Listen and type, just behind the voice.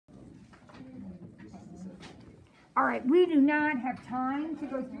All right, we do not have time to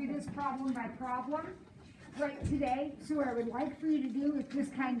go through this problem by problem right today. So what I would like for you to do is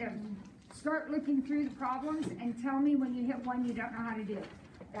just kind of start looking through the problems and tell me when you hit one you don't know how to do.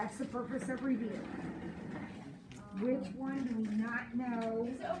 That's the purpose of review. Which one do we not know?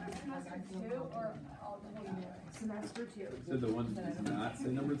 Is it over semester 2 or all the whole year? Semester 2. So the one that does not say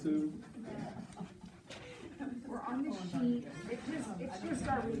number 2? We're on the sheet. It's just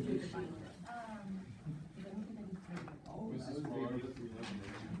our review sheet.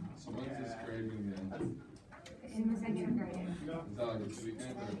 Someone's describing As soon as I turn grading. Is that like a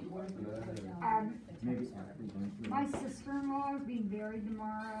weekend My sister-in-law is being buried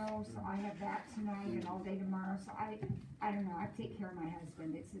tomorrow, so I have that tonight and all day tomorrow. So I don't know. I take care of my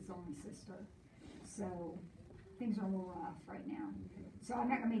husband. It's his only sister. So things are a little rough right now. So I'm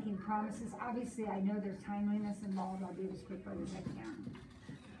not going to make any promises. Obviously, I know there's timeliness involved. I'll do it as quickly as I can.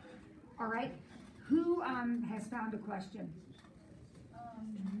 All right. Who has found a question?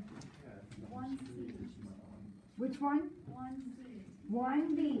 1C. Which one? 1C.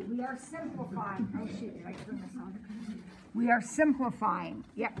 1B. We are simplifying. Oh, shoot. Did I turn this on? We are simplifying.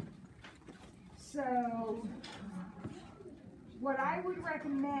 Yep. So what I would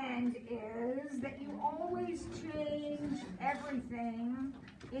recommend is that you always change everything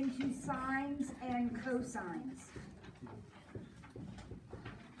into sines and cosines.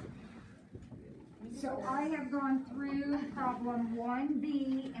 So I have gone through problem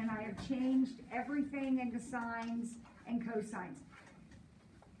 1B and I have changed everything into sines and cosines.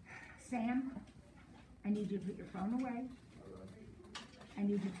 Sam, I need you to put your phone away. I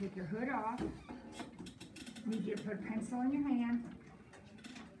need you to take your hood off. I need you to put a pencil in your hand.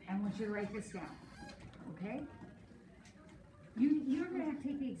 I want you to write this down, okay? You're going to have to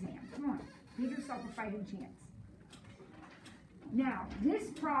take the exam. Come on, give yourself a fighting chance. Now, this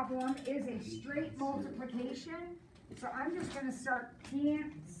problem is a straight multiplication, so I'm just going to start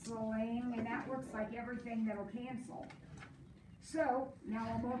canceling, and that looks like everything that'll cancel. So, now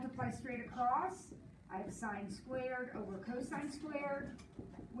I'll multiply straight across. I have sine squared over cosine squared,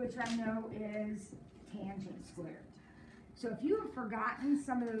 which I know is tangent squared. So if you have forgotten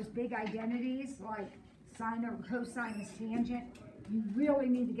some of those big identities, like sine over cosine is tangent, you really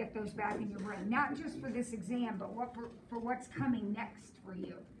need to get those back in your brain. Not just for this exam, but for what's coming next for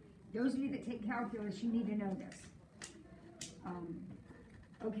you. Those of you that take calculus, you need to know this.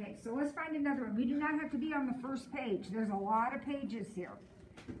 Okay, so let's find another one. We do not have to be on the first page. There's a lot of pages here.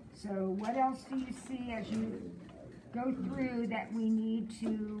 So what else do you see as you go through that we need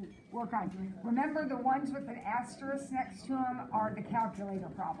to work on? Remember, the ones with an asterisk next to them are the calculator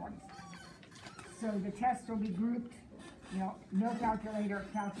problems. So the test will be grouped, you know, no calculator,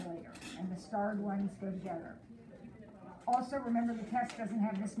 calculator, and the starred ones go together. Also, remember the test doesn't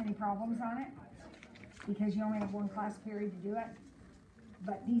have this many problems on it because you only have one class period to do it,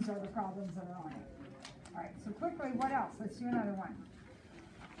 but these are the problems that are on it. All right, so quickly, what else? Let's do another one.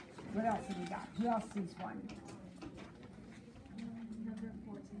 What else have we got? Who else sees one? Number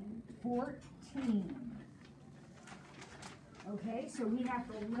 14. 14. Okay, so we have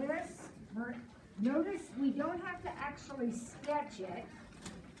to list. Notice we don't have to actually sketch it.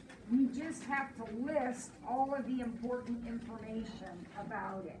 We just have to list all of the important information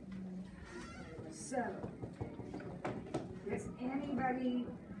about it. So, does anybody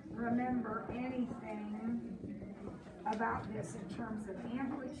remember anything about this in terms of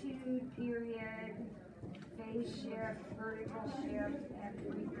amplitude, period, phase shift, vertical shift, and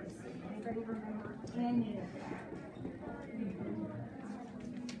frequency? Anybody remember any of that?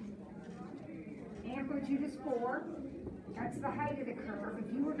 Amplitude is 4. That's the height of the curve.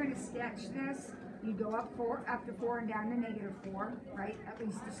 If you were going to sketch this, you go up to 4 and down to -4, right? At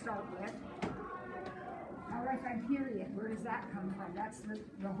least to start with. How do I find period? Where does that come from? That's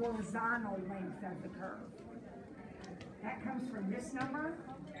the horizontal length of the curve. That comes from this number,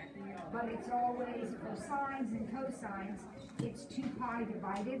 but it's always for sines and cosines, it's 2 pi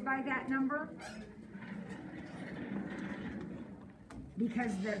divided by that number.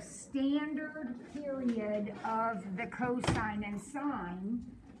 Because the standard period of the cosine and sine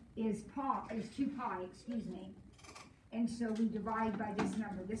is 2 pi, excuse me. And so we divide by this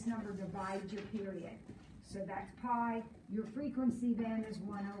number. This number divides your period. So that's pi. Your frequency then is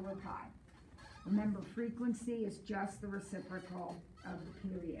 1/pi. Remember, frequency is just the reciprocal of the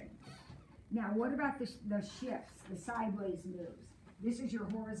period. Now, what about the shifts, the sideways moves? This is your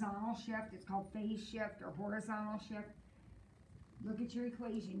horizontal shift. It's called phase shift or horizontal shift. Look at your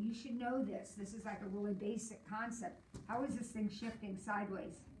equation. You should know this. This is like a really basic concept. How is this thing shifting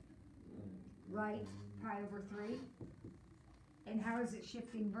sideways? Right, pi/3. And how is it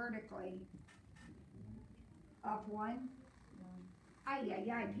shifting vertically? Up 1?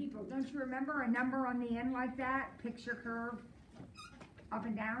 Ay, people, don't you remember a number on the end like that? Picture curve, up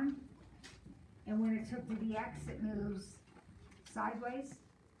and down? And when it's hooked to the X, it moves sideways?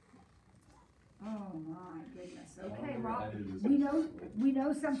 Oh my goodness, okay, well, we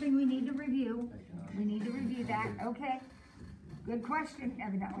know something we need to review. We need to review that, okay. Good question,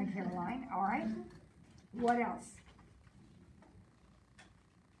 evidently, Caroline, all right. What else?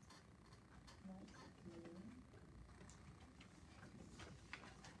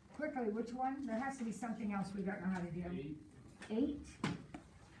 Quickly, which one? There has to be something else we don't know how to do. 8.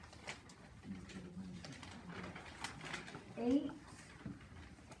 8.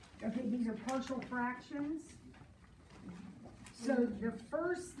 Okay, these are partial fractions. So the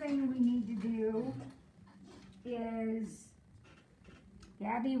first thing we need to do is,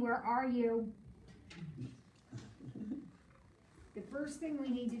 Gabby, where are you? The first thing we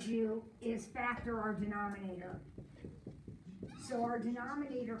need to do is factor our denominator. So our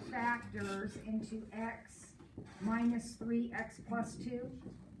denominator factors into x minus 3x plus 2.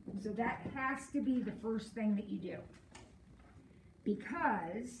 So that has to be the first thing that you do,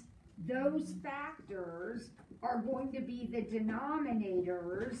 because those factors are going to be the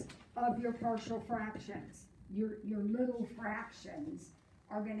denominators of your partial fractions. Your little fractions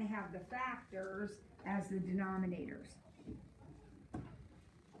are going to have the factors as the denominators.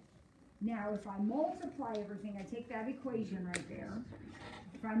 Now, if I multiply everything, I take that equation right there.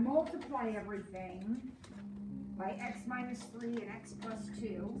 If I multiply everything by x minus 3 and x plus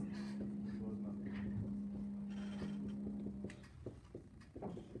 2,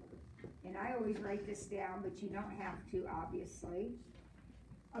 and I always write this down, but you don't have to, obviously.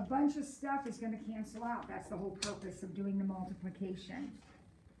 A bunch of stuff is going to cancel out. That's the whole purpose of doing the multiplication.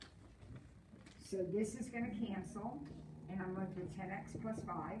 So this is going to cancel, and I'm left with 10x plus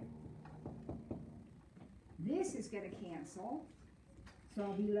 5. This is going to cancel, so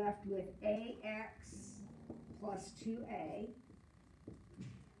I'll be left with ax plus 2a.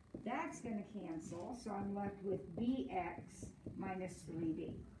 That's going to cancel, so I'm left with bx minus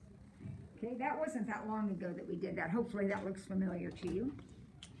 3b. Okay, that wasn't that long ago that we did that. Hopefully that looks familiar to you.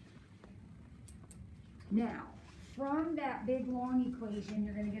 Now, from that big long equation,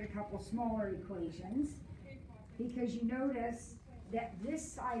 you're going to get a couple smaller equations, because you notice that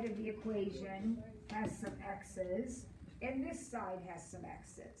this side of the equation has some x's, and this side has some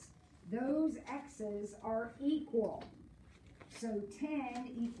x's. Those x's are equal. So 10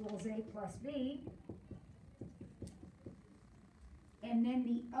 equals a plus b. And then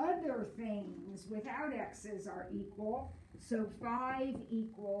the other things without x's are equal. So 5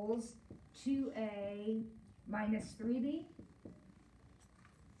 equals 2a minus 3b.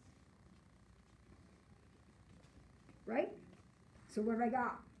 Right? So what have I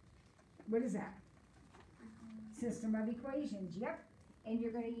got? What is that? System of equations, yep. And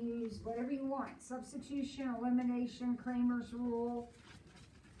you're going to use whatever you want. Substitution, elimination, Kramer's rule,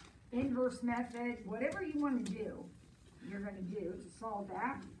 inverse method, whatever you want to do, you're going to do to solve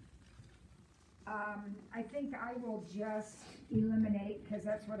that. I think I will just eliminate, because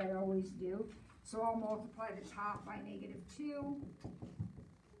that's what I always do. So I'll multiply the top by -2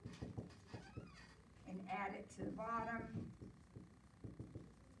 and add it to the bottom.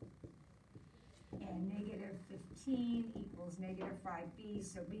 And -15 equals -5b,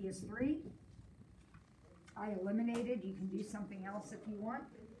 so b is 3. I eliminated. You can do something else if you want.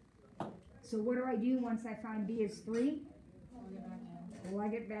 So what do I do once I find b is 3?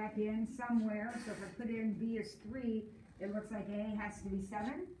 Plug it back in somewhere. So if I put in b is 3, it looks like a has to be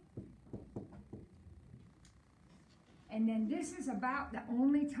 7. And then this is about the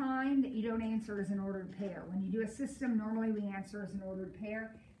only time that you don't answer as an ordered pair. When you do a system, normally we answer as an ordered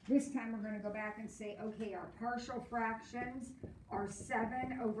pair. This time we're going to go back and say, okay, our partial fractions are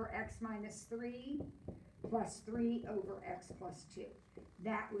 7 over x minus 3 plus 3 over x plus 2.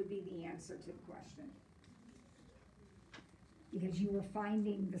 That would be the answer to the question. Because you were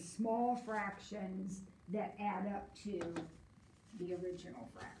finding the small fractions that add up to the original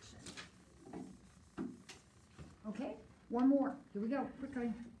fraction. Okay, one more. Here we go,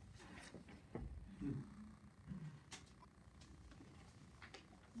 quickly.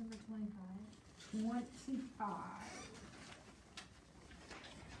 Number 25. 25.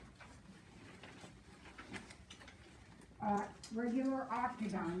 Regular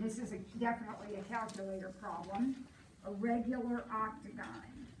octagon. This is definitely a calculator problem. A regular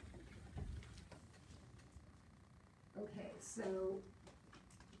octagon. Okay, so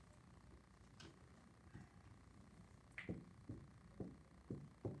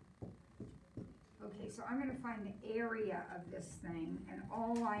so I'm gonna find the area of this thing, and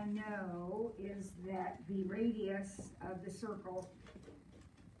all I know is that the radius of the circle,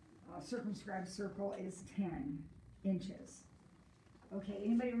 circumscribed circle, is 10 inches. Okay,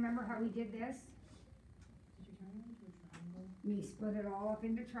 anybody remember how we did this? Did you turn it into a triangle? We split it all up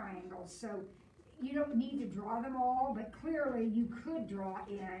into triangles, so you don't need to draw them all, but clearly you could draw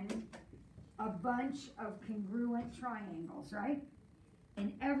in a bunch of congruent triangles, right?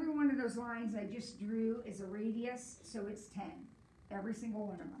 And every one of those lines I just drew is a radius, so it's 10, every single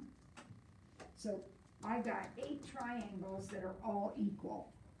one of them. So I've got 8 triangles that are all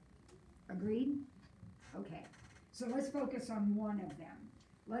equal. Agreed? Okay, so let's focus on one of them.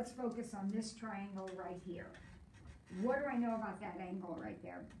 Let's focus on this triangle right here. What do I know about that angle right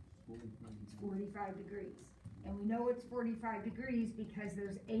there? It's 45 degrees. And we know it's 45 degrees because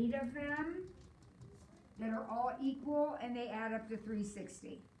there's 8 of them that are all equal and they add up to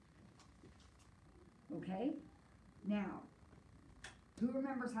 360. Okay? Now, who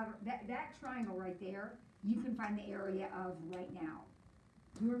remembers how to, that triangle right there, you can find the area of right now.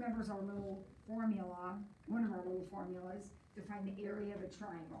 Who remembers our little formula, one of our little formulas, to find the area of a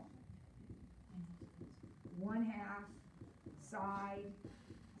triangle? 1/2 side,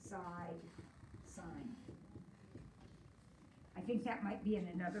 side, sine. I think that might be in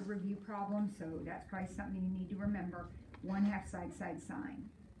another review problem, so that's probably something you need to remember. 1/2 side, side, sine.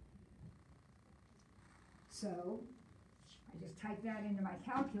 So, I just type that into my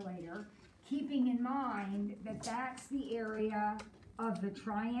calculator, keeping in mind that that's the area of the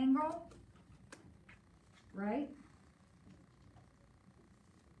triangle, right?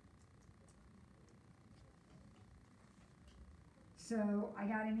 So I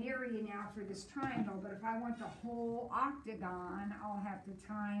got an area now for this triangle, but if I want the whole octagon, I'll have to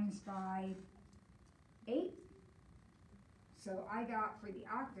times by 8. So I got, for the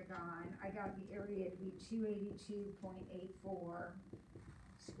octagon, I got the area to be 282.84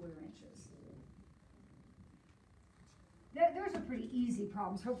 square inches. Those are pretty easy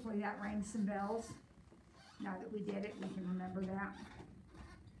problems. Hopefully that rang some bells. Now that we did it, we can remember that.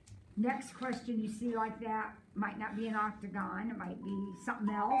 Next question you see like that might not be an octagon, it might be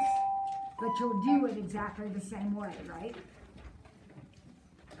something else, but you'll do it exactly the same way, right?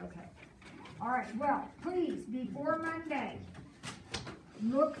 Okay. All right, well, please, before Monday,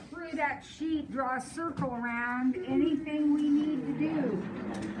 look through that sheet, draw a circle around anything we need to do.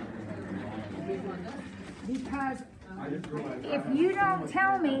 Because if you don't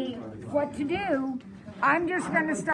tell me what to do, I'm just going to start